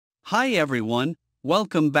Hi everyone,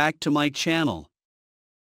 welcome back to my channel.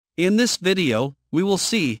 In this video, we will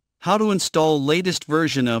see how to install latest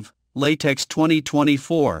version of LaTeX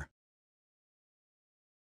 2024.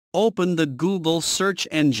 Open the Google search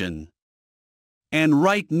engine and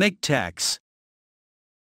write MikTEX.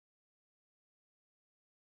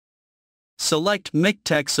 Select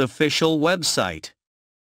MikTEX official website.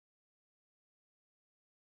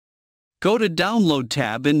 Go to Download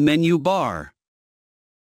tab in menu bar.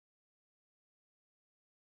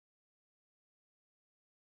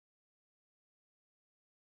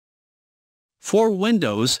 For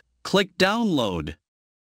Windows, click Download.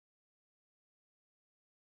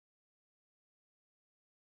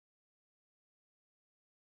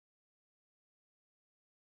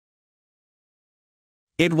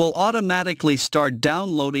 It will automatically start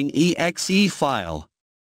downloading exe file.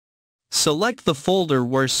 Select the folder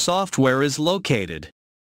where software is located.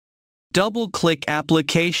 Double-click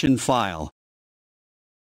Application file.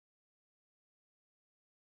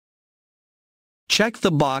 Check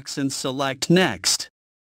the box and select Next.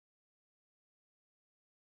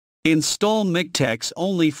 Install MikTEX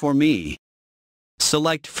only for me.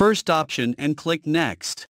 Select first option and click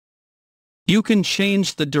Next. You can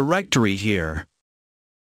change the directory here.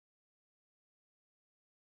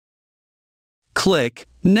 Click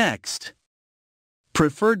Next.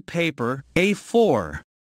 Preferred paper A4.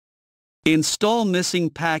 Install missing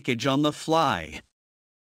package on the fly.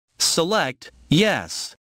 Select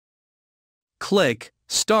Yes. Click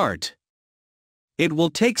Start. It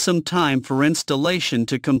will take some time for installation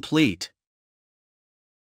to complete.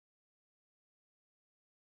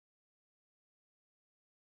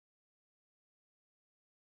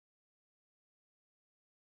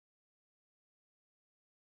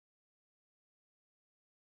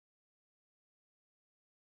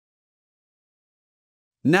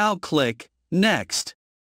 Now click Next.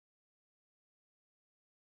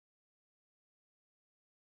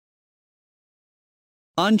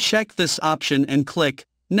 Uncheck this option and click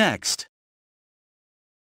Next.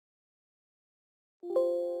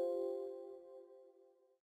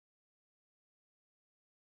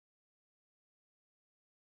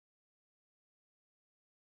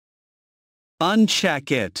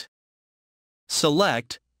 Uncheck it.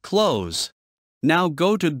 Select Close. Now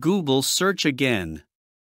go to Google search again.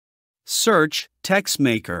 Search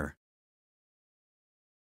TextMaker.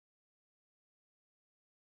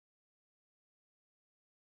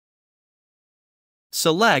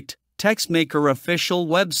 Select TextMaker official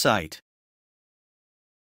website.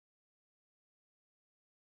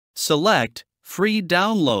 Select Free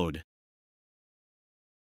Download.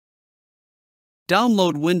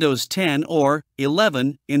 Download Windows 10 or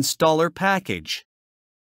 11 installer package.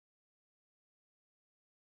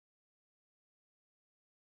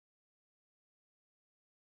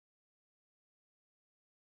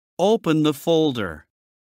 Open the folder.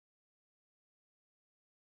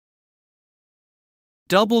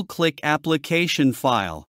 Double-click Application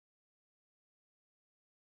file.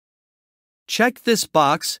 Check this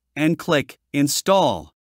box and click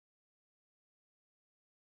Install.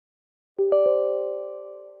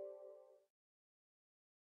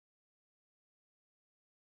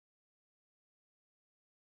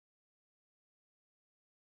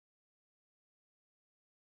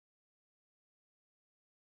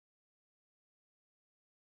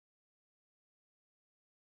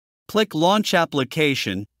 Click Launch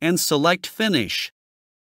Application and select Finish.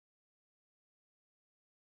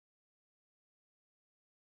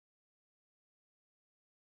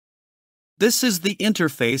 This is the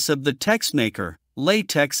interface of the TextMaker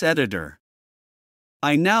LaTeX editor.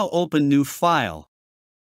 I now open New File.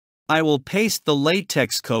 I will paste the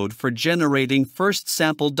LaTeX code for generating first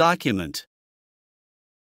sample document.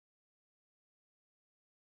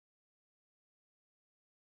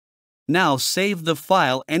 Now save the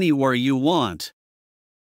file anywhere you want.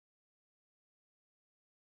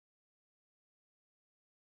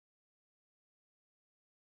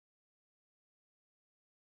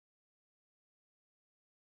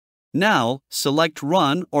 Now, select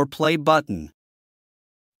Run or Play button.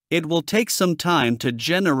 It will take some time to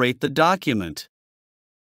generate the document.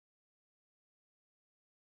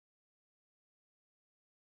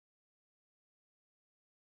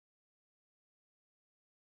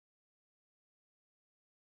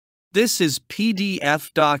 This is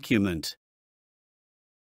PDF document.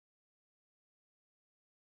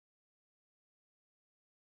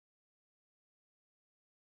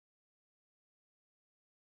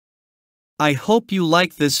 I hope you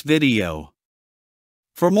like this video.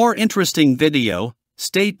 For more interesting video,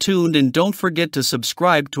 stay tuned and don't forget to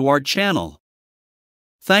subscribe to our channel.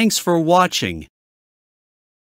 Thanks for watching.